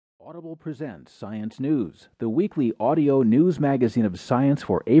Audible presents Science News, the weekly audio news magazine of science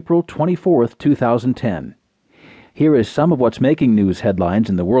for April 24th, 2010. Here is some of what's making news headlines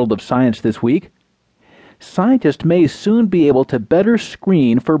in the world of science this week. Scientists may soon be able to better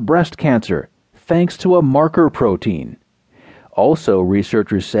screen for breast cancer, thanks to a marker protein. Also,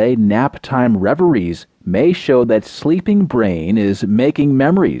 researchers say nap time reveries may show that sleeping brain is making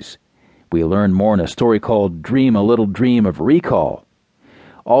memories. We learn more in a story called Dream a Little Dream of Recall.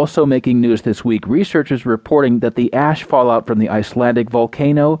 Also making news this week, researchers reporting that the ash fallout from the Icelandic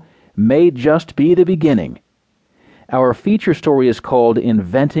volcano may just be the beginning. Our feature story is called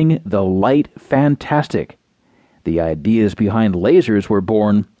Inventing the Light Fantastic. The ideas behind lasers were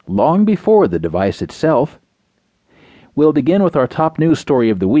born long before the device itself. We'll begin with our top news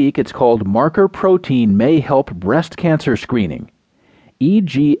story of the week. It's called Marker Protein May Help Breast Cancer Screening.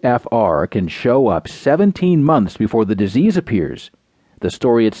 EGFR can show up 17 months before the disease appears. The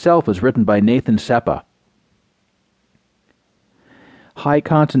story itself was written by Nathan Seppa. High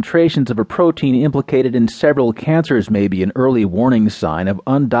concentrations of a protein implicated in several cancers may be an early warning sign of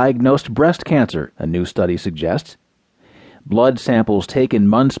undiagnosed breast cancer, a new study suggests. Blood samples taken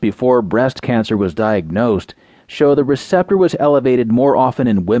months before breast cancer was diagnosed show the receptor was elevated more often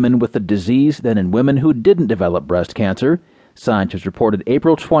in women with the disease than in women who didn't develop breast cancer, scientists reported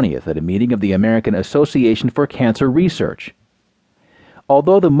April 20th at a meeting of the American Association for Cancer Research.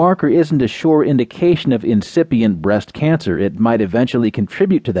 Although the marker isn't a sure indication of incipient breast cancer, it might eventually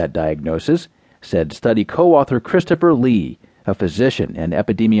contribute to that diagnosis, said study co-author Christopher Lee, a physician and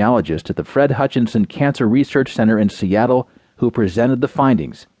epidemiologist at the Fred Hutchinson Cancer Research Center in Seattle, who presented the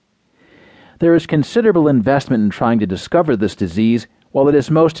findings. There is considerable investment in trying to discover this disease while it is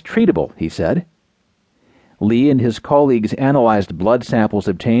most treatable, he said. Lee and his colleagues analyzed blood samples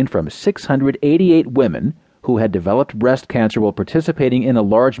obtained from 688 women who had developed breast cancer while participating in a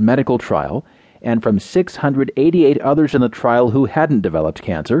large medical trial, and from 688 others in the trial who hadn't developed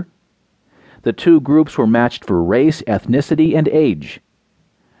cancer. The two groups were matched for race, ethnicity, and age.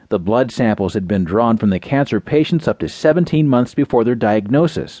 The blood samples had been drawn from the cancer patients up to 17 months before their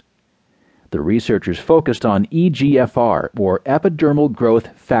diagnosis. The researchers focused on EGFR, or epidermal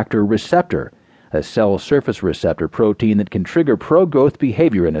growth factor receptor, a cell surface receptor protein that can trigger pro-growth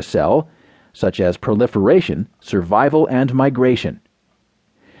behavior in a cell, such as proliferation, survival, and migration.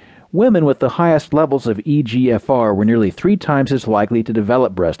 Women with the highest levels of EGFR were nearly 3 times as likely to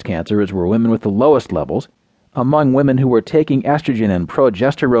develop breast cancer as were women with the lowest levels. Among women who were taking estrogen and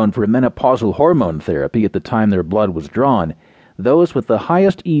progesterone for menopausal hormone therapy at the time their blood was drawn, those with the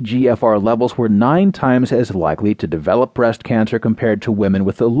highest EGFR levels were 9 times as likely to develop breast cancer compared to women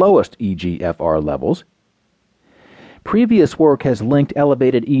with the lowest EGFR levels. Previous work has linked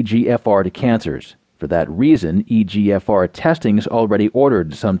elevated EGFR to cancers. For that reason, EGFR testing is already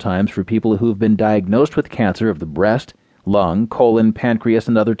ordered sometimes for people who have been diagnosed with cancer of the breast, lung, colon, pancreas,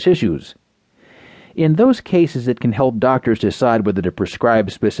 and other tissues. In those cases, it can help doctors decide whether to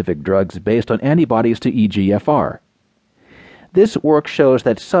prescribe specific drugs based on antibodies to EGFR. This work shows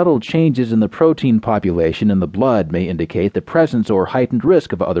that subtle changes in the protein population in the blood may indicate the presence or heightened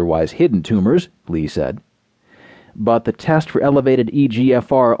risk of otherwise hidden tumors, Lee said. But the test for elevated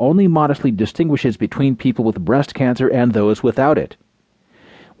EGFR only modestly distinguishes between people with breast cancer and those without it.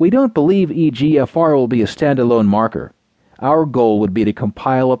 We don't believe EGFR will be a standalone marker. Our goal would be to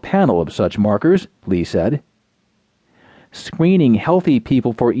compile a panel of such markers, Lee said. Screening healthy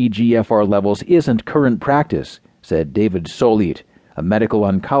people for EGFR levels isn't current practice, said David Solit, a medical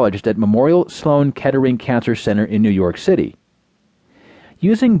oncologist at Memorial Sloan Kettering Cancer Center in New York City.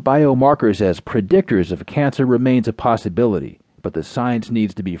 Using biomarkers as predictors of cancer remains a possibility, but the science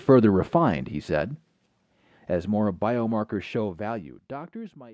needs to be further refined, he said. As more biomarkers show value, doctors might